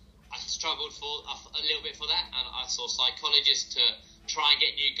 that I struggled for a little bit for that. And I saw psychologists to try and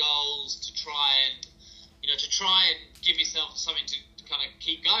get new goals, to try and give yourself something to kind of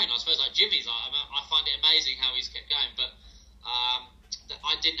keep going. I suppose like Jimmy's, I find it amazing how he's kept going, but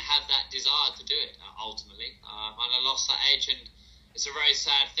I didn't have that desire to do it ultimately, and I lost that edge. And it's a very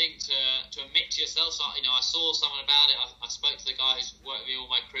sad thing to admit to yourself. So, I saw someone about it. I spoke to the guy who's worked with me all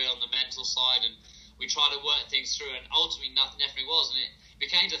my career on the mental side, and we tried to work things through, and ultimately nothing was. And it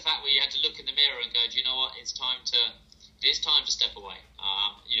became to the fact where you had to look in the mirror and go, do you know what, it's time to step away.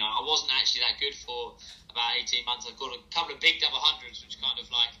 I wasn't actually that good for about 18 months. I got a couple of big double hundreds, which kind of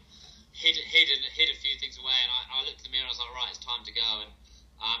like hid a few things away, and I looked in the mirror and I was like, right, it's time to go. And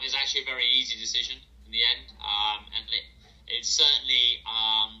it was actually a very easy decision in the end, and it certainly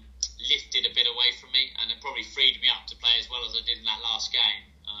lifted a bit away from me, and it probably freed me up to play as well as I did in that last game.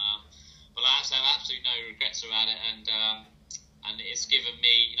 But I have absolutely no regrets about it, and it's given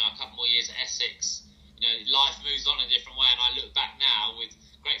me a couple more years at Essex. Life moves on in a different way, and I look back now with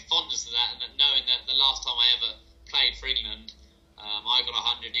great fondness to that, and knowing that the last time I ever played for England, I got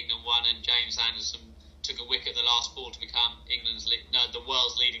 100, England won, and James Anderson took a wicket the last ball to become the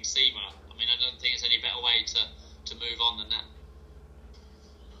world's leading seamer. I don't think it's any better way to move on than that.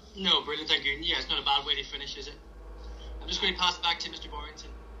 No, brilliant, thank you. Yeah, it's not a bad way to finish, is it? I'm just going to pass it back to Mr. Borrington.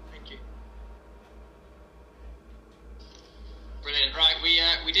 Thank you. Brilliant. Right,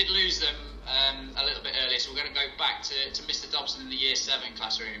 we did lose them a little bit earlier, so we're going to go back to Mr. Dobson in the Year 7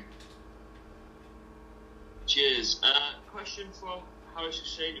 classroom. Cheers. Question from Harris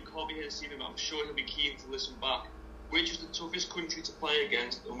Hussain, who can't be here this evening, but I'm sure he'll be keen to listen back. Which was the toughest country to play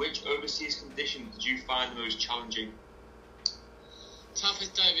against, and which overseas conditions did you find the most challenging?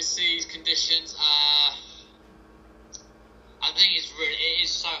 Toughest overseas conditions. I think it is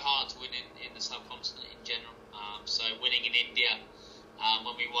so hard to win in the subcontinent in general. So winning in India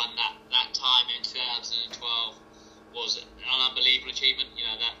when we won that time in 2012 was an unbelievable achievement.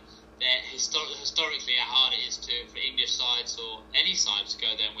 historically how hard it is for English sides or any side to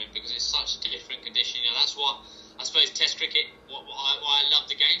go there and win, because it's such a different condition. That's what I suppose Test cricket. Why I love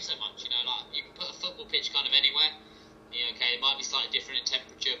the game so much. Like you can put a football pitch kind of anywhere. Okay, it might be slightly different in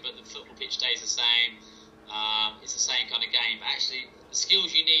temperature, but the football pitch stays the same. It's the same kind of game. But actually, the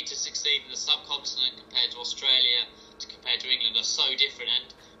skills you need to succeed in the subcontinent compared to Australia, compared to England, are so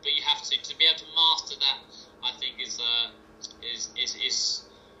different. But you have to be able to master that. I think is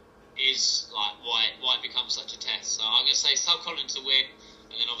like why it becomes such a test. So I'm going to say subcontinent to win,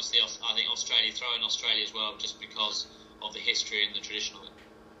 and then obviously I think Australia, throw in Australia as well, just because of the history and the tradition of it.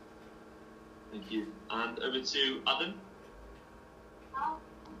 Thank you. And over to Adam. How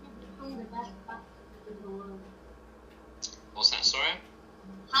did you become the best batsman in the world? What's that, sorry?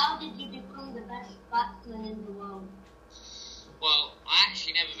 How did you become the best batsman in the world? Well, I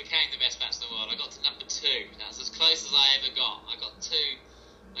actually never became the best batsman in the world. I got to number 2. That's as close as I ever got. I got to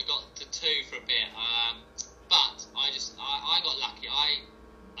 2 for a bit. But I got lucky.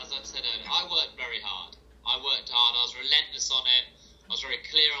 As I said earlier, I worked very hard. I was relentless on it. I was very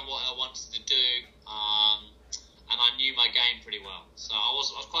clear on what I wanted to do. And I knew my game pretty well. So I was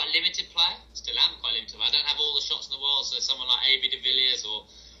quite a limited player. Still am quite limited. I don't have all the shots in the world. So someone like A.B. de Villiers or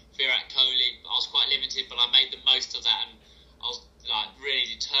Virat Kohli, I was quite limited, but I made the most of that. And I was like really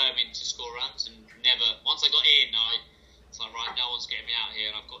determined to score runs, and never. Once I got in, it's like, right, no one's getting me out here,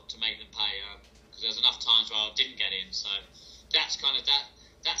 and I've got to make them pay. Because there's enough times where I didn't get in. So that's kind of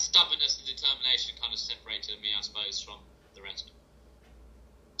that stubbornness and determination kind of separated me, I suppose, from the rest.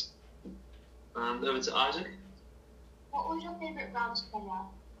 And over to Isaac. What was your favourite grounds player?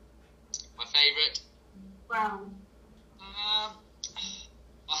 My favourite? Ground. I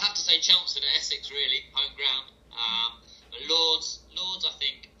have to say Chelmsford at Essex, really, home ground. But Lords, I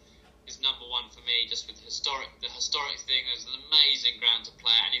think, is number 1 for me, just with the historic thing. It's an amazing ground to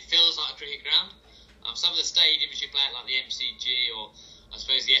play at, and it feels like a cricket ground. Some of the stadiums you play at, like the MCG or I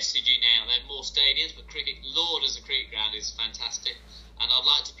suppose the SCG now, they're more stadiums, but Lord as a cricket ground is fantastic. And I'd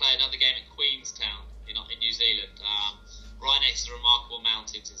like to play another game at Queenstown in New Zealand, right next to the remarkable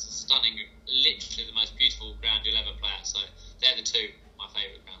mountains. It's a stunning, literally the most beautiful ground you'll ever play at. So they're the 2 my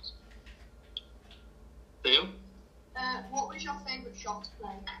favourite grounds. Theo? What was your favourite shot to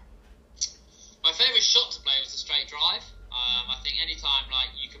play? My favourite shot to play was the straight drive. I think any time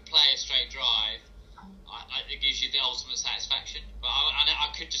like you can play a straight drive, it gives you the ultimate satisfaction. But I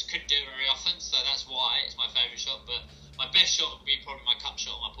couldn't do it very often, so that's why it's my favourite shot. But my best shot would be probably my cup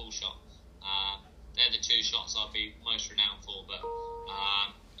shot or my pull shot. They're the 2 shots I'd be most renowned for. But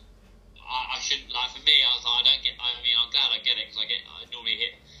I shouldn't, like, for me, I was like, I'm glad I get it, because I normally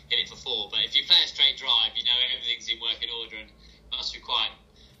hit it for 4. But if you play a straight drive, everything's in working order, and it must be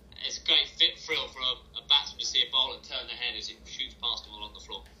it's a great thrill for a batsman to see a bowler turn their head as it shoots past them along the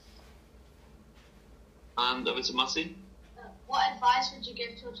floor. And over to Matty. What advice would you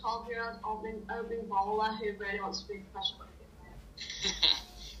give to a 12-year-old opening bowler who really wants to be a professional cricket player?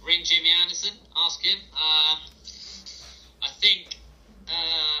 Ring Jimmy Anderson, ask him. I think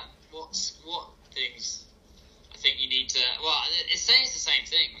what things I think you need to. Well, it says the same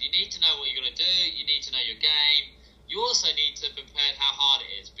thing. You need to know what you're going to do. You need to know your game. You also need to be prepared how hard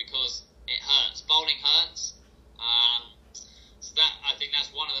it is, because it hurts. Bowling hurts. So that, I think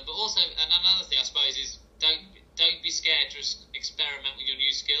that's one of them. But also, and another thing I suppose is don't be scared to experiment with your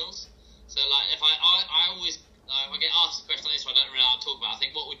new skills. So like if I always if I get asked a question like this, I don't really know what to talk about. I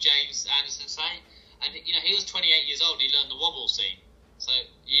think, what would James Anderson say? And he was 28 years old. And he learned the wobble seam. So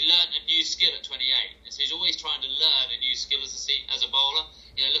you learn a new skill at 28. And so he's always trying to learn a new skill as a bowler.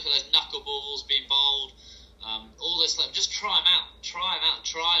 Look at those knuckleballs being bowled. All this stuff. Just try them out. Try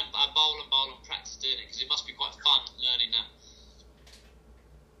and bowl and practice doing it, because it must be quite fun learning that.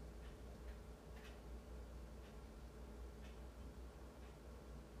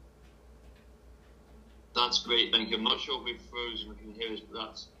 That's great, thank you. I'm not sure if we've frozen, if you can hear us, but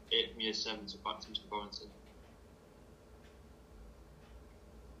that's it from Year 7, so back to Mr. Borrington.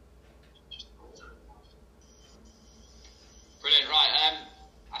 Brilliant, right.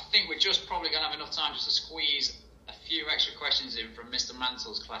 I think we're just probably going to have enough time just to squeeze a few extra questions in from Mr.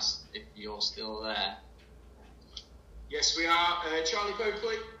 Mantle's class, if you're still there. Yes, we are. Charlie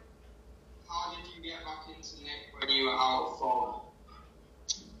Coakley. How did you get back into Nick when you were out of form?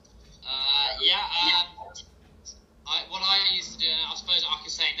 What I used to do, I suppose I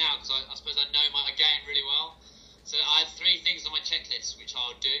can say now, because I suppose I know my game really well. So I had 3 things on my checklist which I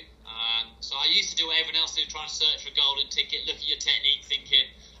would do. So I used to do what everyone else did, try and search for a golden ticket, look at your technique, thinking,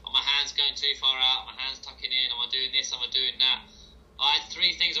 are my hands going too far out, are my hands tucking in, am I doing this, am I doing that? I had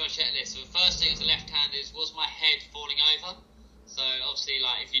 3 things on my checklist. So the first thing as a left-hander was my head falling over. So obviously,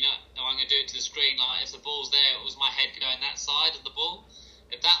 like, if you know, I'm going to do it to the screen. Like, if the ball's there, it was my head going that side of the ball.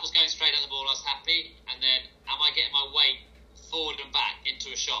 If that was going straight at the ball, I was happy. And then, am I getting my weight forward and back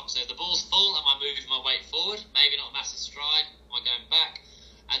into a shot? So if the ball's full, am I moving my weight forward? Maybe not a massive stride. Am I going back?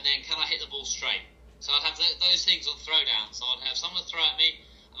 And then, can I hit the ball straight? So I'd have those things on throwdown. So I'd have someone throw at me,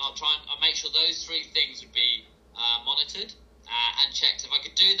 and I'll make sure those three things would be monitored and checked. If I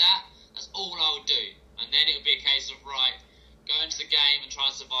could do that, that's all I would do. And then it would be a case of, right, go into the game and try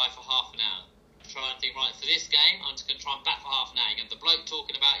and survive for half an hour. Try and think, right, for this game, I'm just going to try and bat for half an hour. You have the bloke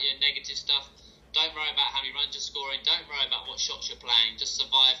talking about your negative stuff. Don't worry about how many runs you're scoring. Don't worry about what shots you're playing. Just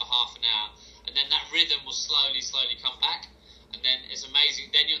survive for half an hour. And then that rhythm will slowly come back. And then it's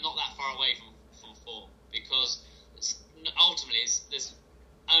amazing. Then you're not that far away from form. Because ultimately, there's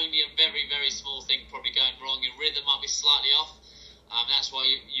only a very, very small thing probably going wrong. Your rhythm might be slightly off. That's why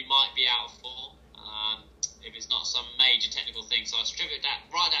you might be out of form. If it's not some major technical thing. So I strip it down,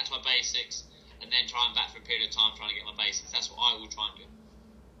 right down to my basics, and then try and bat for a period of time trying to get my basics. That's what I will try and do.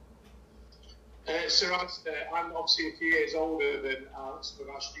 Sir Alastair, I'm obviously a few years older than some of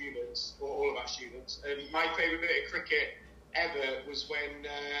our students, or all of our students, and my favourite bit of cricket ever was when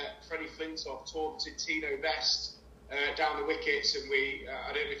Freddie Flintoff taunted Tino Best down the wickets, and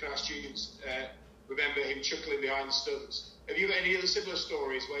I don't know if our students remember him chuckling behind the stumps. Have you got any other similar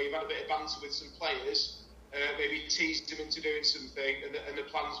stories where you've had a bit of banter with some players, maybe teased them into doing something, and the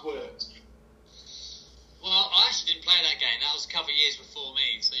plans worked? Well, I actually didn't play that game. That was a couple of years before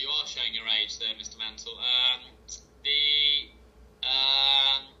me, so you are showing your age there, Mr. Mantle.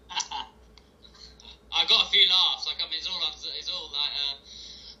 I got a few laughs. Like, I mean, it's all like.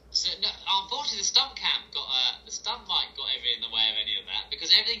 So, no, unfortunately, the stump camp the stump mic got everything in the way of any of that, because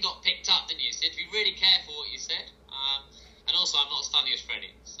everything got picked up, didn't you? So you had to be really careful what you said. And also, I'm not as funny as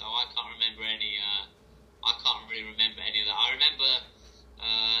Freddie, so I can't remember any. I can't really remember any of that. I remember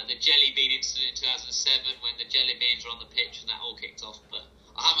the jelly bean incident in 2007 when the jelly beans were on the pitch and that all kicked off. But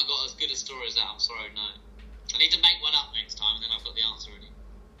I haven't got as good a story as that. I'm sorry, no. I need to make one up next time, and then I've got the answer ready.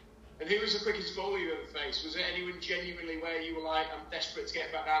 And who was the quickest bowler you ever faced? Was there anyone genuinely where you were like, I'm desperate to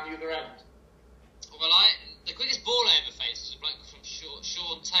get back down the other end? Well, the quickest ball I ever faced was a bloke from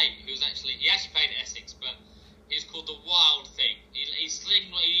Sean Tate, he actually played at Essex, but he was called the Wild Thing. He used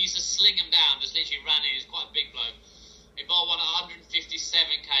to sling him down, just literally ran in. He was quite a big bloke. He bowled one at 157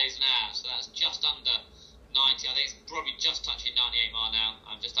 k's an hour, so that's just under 90. I think it's probably just touching 98 mile now.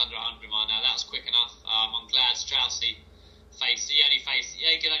 I'm just under 100 mile now. That was quick enough. I'm glad Straussy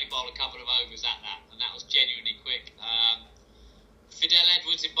he could only bowl a couple of overs at that, and that was genuinely quick. Fidel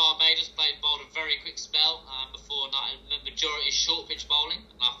Edwards in Barbados bowled a very quick spell before the majority short pitch bowling,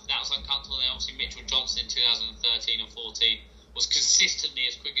 and after that was uncomfortable. Then obviously Mitchell Johnson in 2013 and 14 was consistently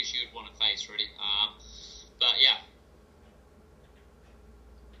as quick as you'd want to face, really. But yeah.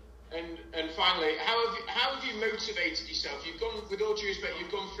 And finally, how have you motivated yourself? You've gone, with all due respect,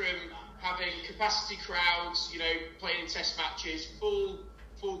 you've gone from having capacity crowds, playing in test matches, full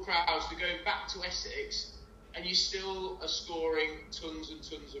crowds, to going back to Essex, and you still are scoring tons and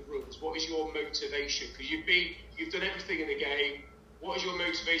tons of runs. What is your motivation? Because you've done everything in the game. What is your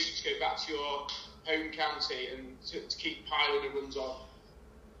motivation to go back to your home county and to keep piling the runs on?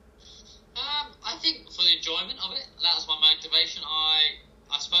 I think for the enjoyment of it, that was my motivation.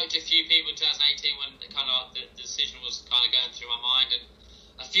 I spoke to a few people in 2018 when the decision was kind of going through my mind, and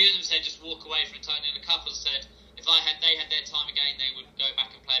a few of them said just walk away from it totally, and a couple said if they had their time again, they would go back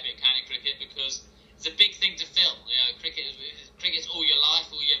and play a bit of county cricket, because it's a big thing to fill. Cricket's all your life,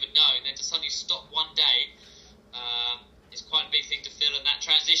 all you ever know, and then to suddenly stop one day, it's quite a big thing to fill, and that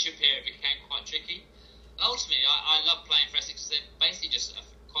transition period became quite tricky. And ultimately, I love playing for Essex. They're basically just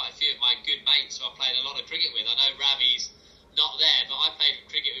quite a few of my good mates who I played a lot of cricket with. I know Ravi's not there, but I played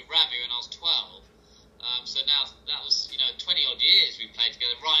cricket with Ravi when I was 12. So now that was 20 odd years we played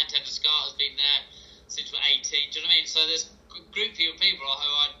together. Ryan Tender-Scott has been there since we're 18. Do you know what I mean? So there's a group of people who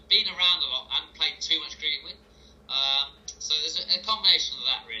I've been around a lot and played too much cricket with. So there's a combination of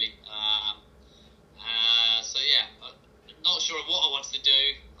that, really. So yeah, not sure of what I wanted to do.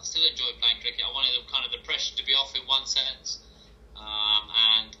 I still enjoy playing cricket. I wanted the pressure to be off in one sense.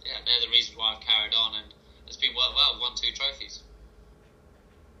 And yeah, they're the reasons why I've carried on, and it's been worked well. Won 2 trophies.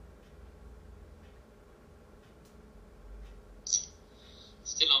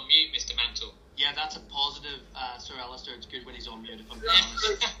 Still on mute, Mr. Mantle. Yeah, that's a positive, Sir Alastair. It's good when he's on mute, if I'm being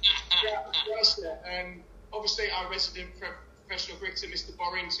honest. Obviously, our resident professional cricketer, Mr.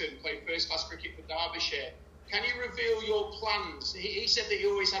 Borrington, played first-class cricket for Derbyshire. Can you reveal your plans? He said that he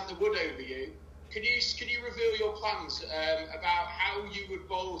always had the wood over you. can you reveal your plans about how you would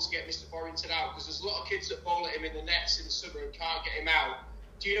bowl to get Mr. Borrington out? Because there's a lot of kids that bowl at him in the nets in the summer and can't get him out.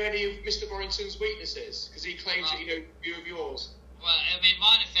 Do you know any of Mr. Borrington's weaknesses? Because he claims that you know a few of yours. Well, I mean,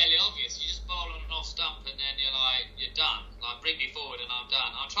 mine are fairly obvious. You just bowl on an off stump and then you're done. Like, bring me forward and I'm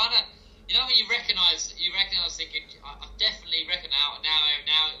done. I'm trying to, when you recognise thinking, I definitely reckon now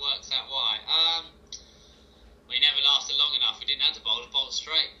it works out why. We never lasted long enough. We didn't have to bowl, just bowled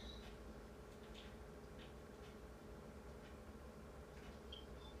straight.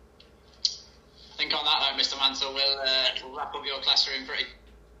 I think on that note, Mr. Mantle, we'll wrap up your classroom pretty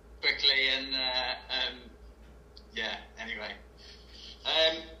quickly and anyway.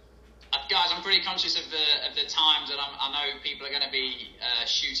 Guys, I'm pretty conscious of the times, and I know people are going to be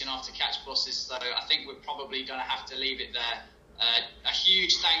shooting off to catch buses, so I think we're probably going to have to leave it there. A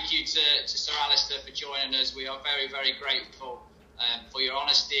huge thank you to Sir Alastair for joining us. We are very, very grateful for your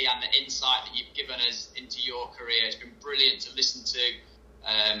honesty and the insight that you've given us into your career. It's been brilliant to listen to.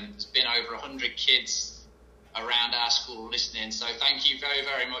 There's been over 100 kids around our school listening, so thank you very,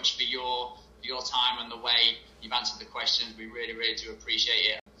 very much for your time and the way you've answered the questions. We really, really do appreciate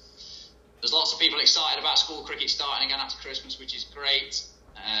it. There's lots of people excited about school cricket starting again after Christmas, which is great.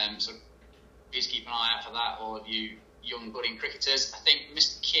 So please keep an eye out for that, all of you young budding cricketers. I think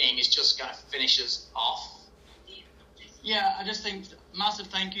Mr. King is just going to finish us off. Yeah, I just think massive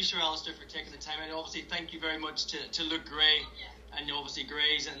thank you, Sir Alastair, for taking the time. And obviously thank you very much to Luke Gray and obviously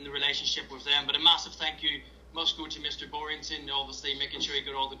Gray's and the relationship with them. But a massive thank you must go to Mr. Borrington, obviously making sure he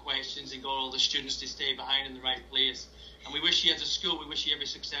got all the questions and got all the students to stay behind in the right place. And we wish you as a school, we wish you every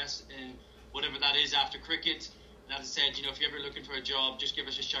success in whatever that is after cricket. And as I said, if you're ever looking for a job, just give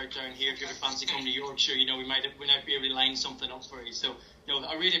us a shout down here. If you ever fancy coming to Yorkshire, we might be able to line something up for you. So,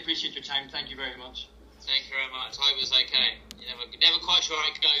 I really appreciate your time. Thank you very much. Thank you very much. I hope it was okay. You're never quite sure how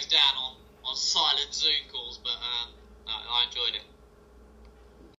it goes down on silent Zoom calls, but I enjoyed it.